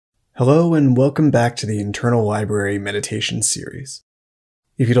Hello and welcome back to the Internal Library Meditation Series.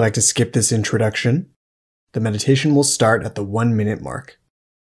 If you'd like to skip this introduction, the meditation will start at the 1-minute mark.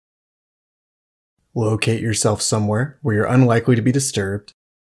 Locate yourself somewhere where you're unlikely to be disturbed,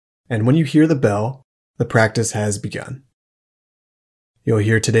 and when you hear the bell, the practice has begun. You'll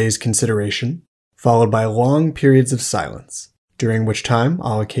hear today's consideration, followed by long periods of silence, during which time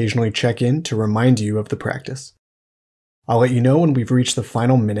I'll occasionally check in to remind you of the practice. I'll let you know when we've reached the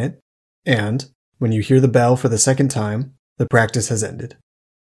final minute, and when you hear the bell for the second time, the practice has ended.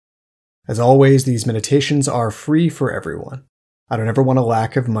 As always, these meditations are free for everyone. I don't ever want a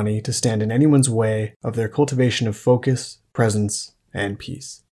lack of money to stand in anyone's way of their cultivation of focus, presence, and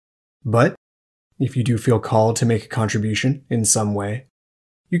peace. But if you do feel called to make a contribution in some way,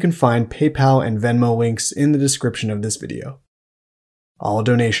 you can find PayPal and VenMo links in the description of this video. All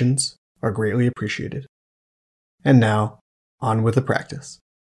donations are greatly appreciated. And now, on with the practice.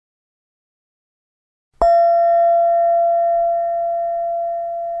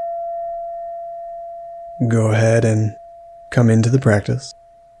 Go ahead and come into the practice.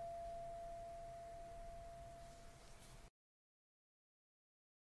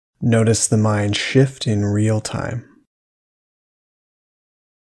 Notice the mind shift in real time.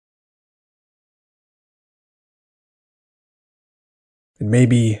 It may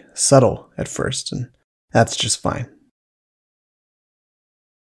be subtle at first, and that's just fine.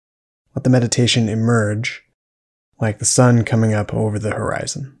 Let the meditation emerge like the sun coming up over the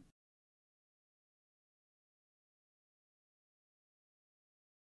horizon.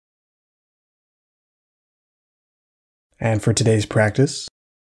 And for today's practice,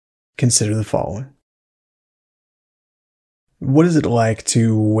 consider the following. What is it like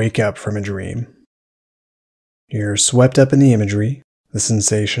to wake up from a dream? You're swept up in the imagery, the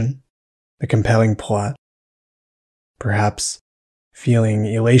sensation, the compelling plot, perhaps feeling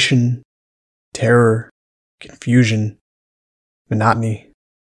elation, terror, confusion, monotony,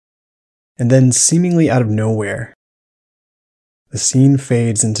 and then seemingly out of nowhere, the scene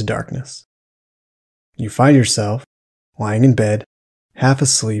fades into darkness. You find yourself lying in bed, half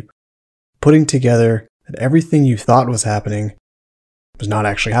asleep, putting together that everything you thought was happening was not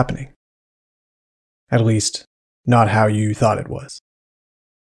actually happening. At least, not how you thought it was.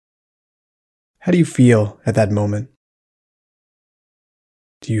 How do you feel at that moment?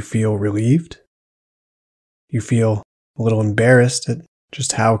 Do you feel relieved? Do you feel a little embarrassed at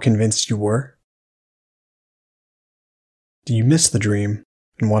just how convinced you were? Do you miss the dream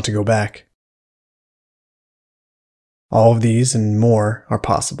and want to go back? All of these and more are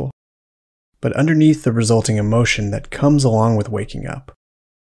possible, but underneath the resulting emotion that comes along with waking up,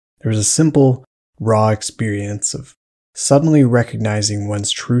 there is a simple, raw experience of suddenly recognizing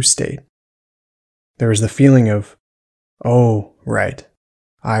one's true state. There is the feeling of, oh, right,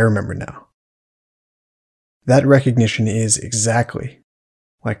 I remember now. That recognition is exactly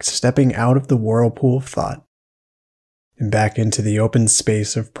like stepping out of the whirlpool of thought and back into the open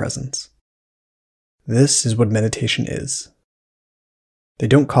space of presence. This is what meditation is. They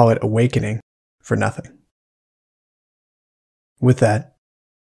don't call it awakening for nothing. With that,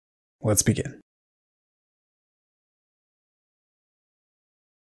 let's begin.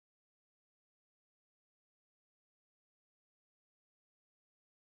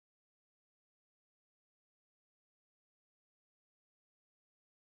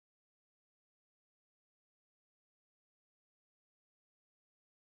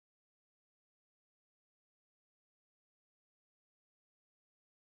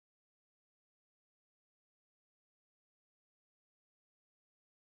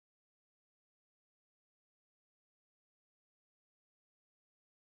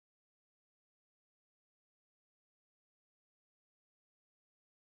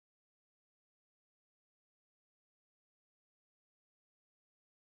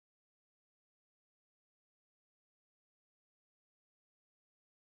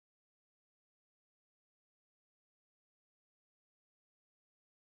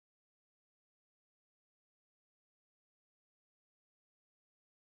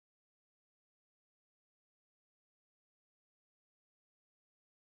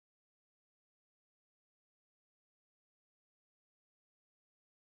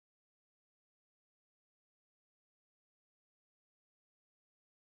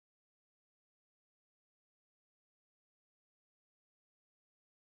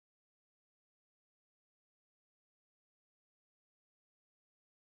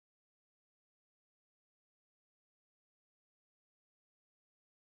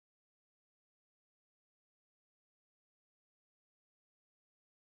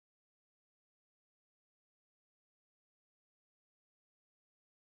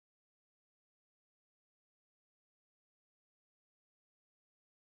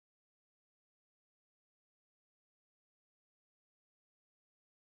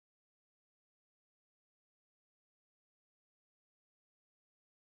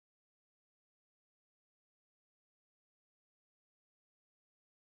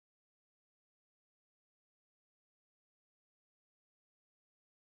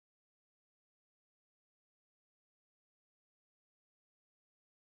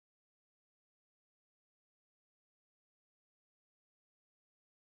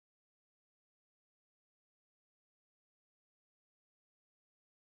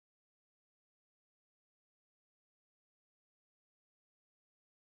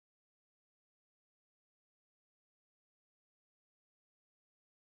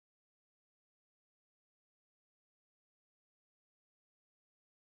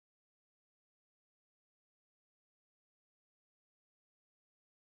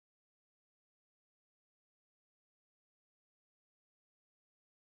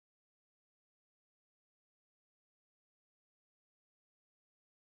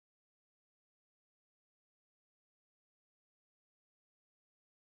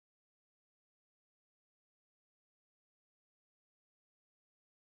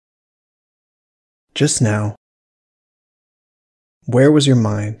 just now, where was your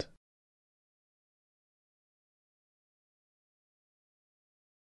mind?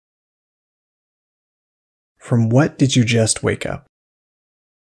 From what did you just wake up?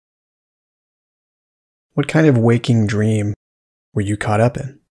 What kind of waking dream were you caught up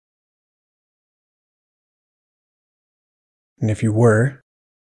in? And if you were,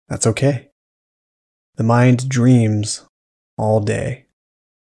 that's okay. The mind dreams all day.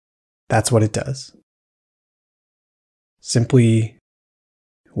 That's what it does. Simply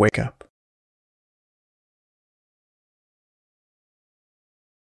wake up.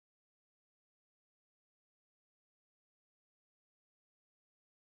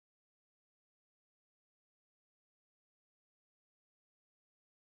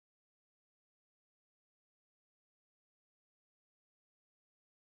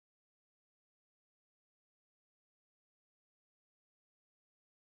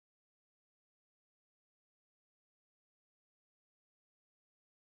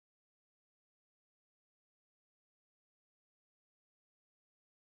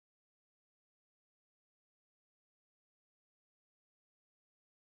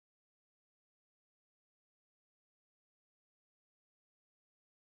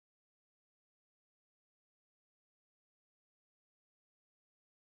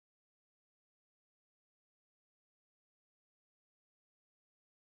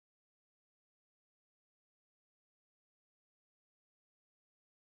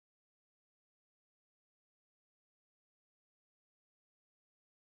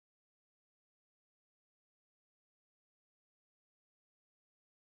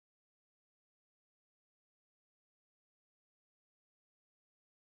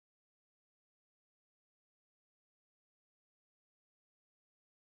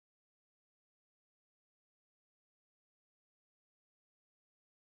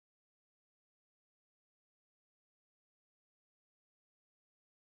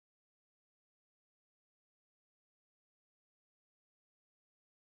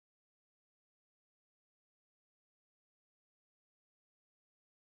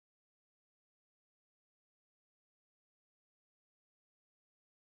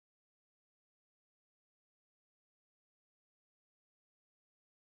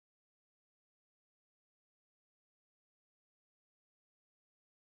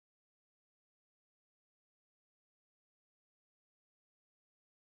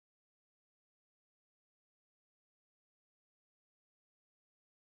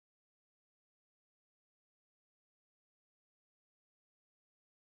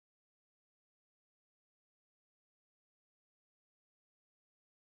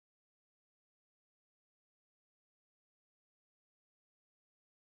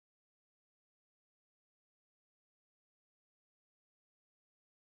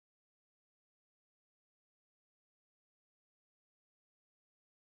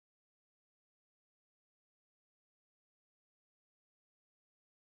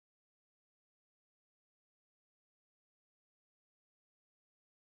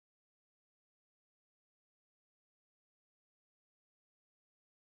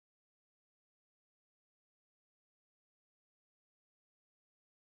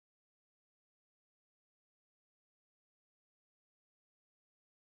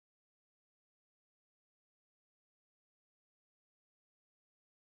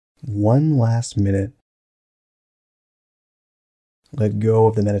 One last minute. Let go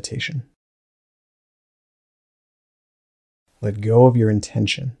of the meditation. Let go of your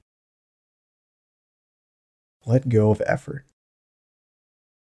intention. Let go of effort.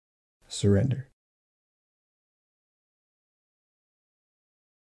 Surrender.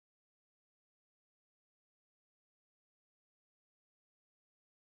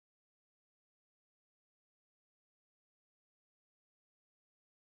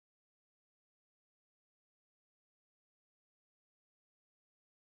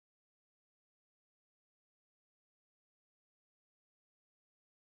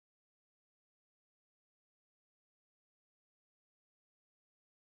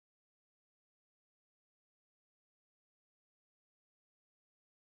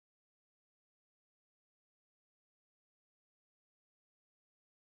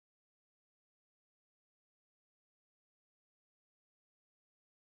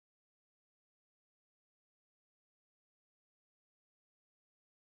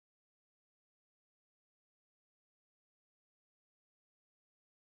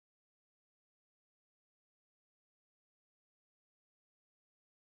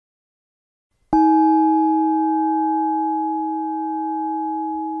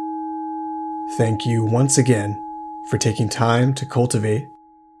 Thank you once again for taking time to cultivate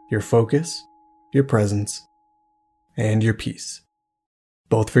your focus your presence, and your peace,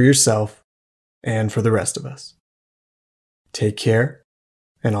 both for yourself and for the rest of us. Take care,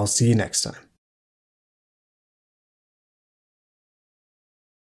 and I'll see you next time.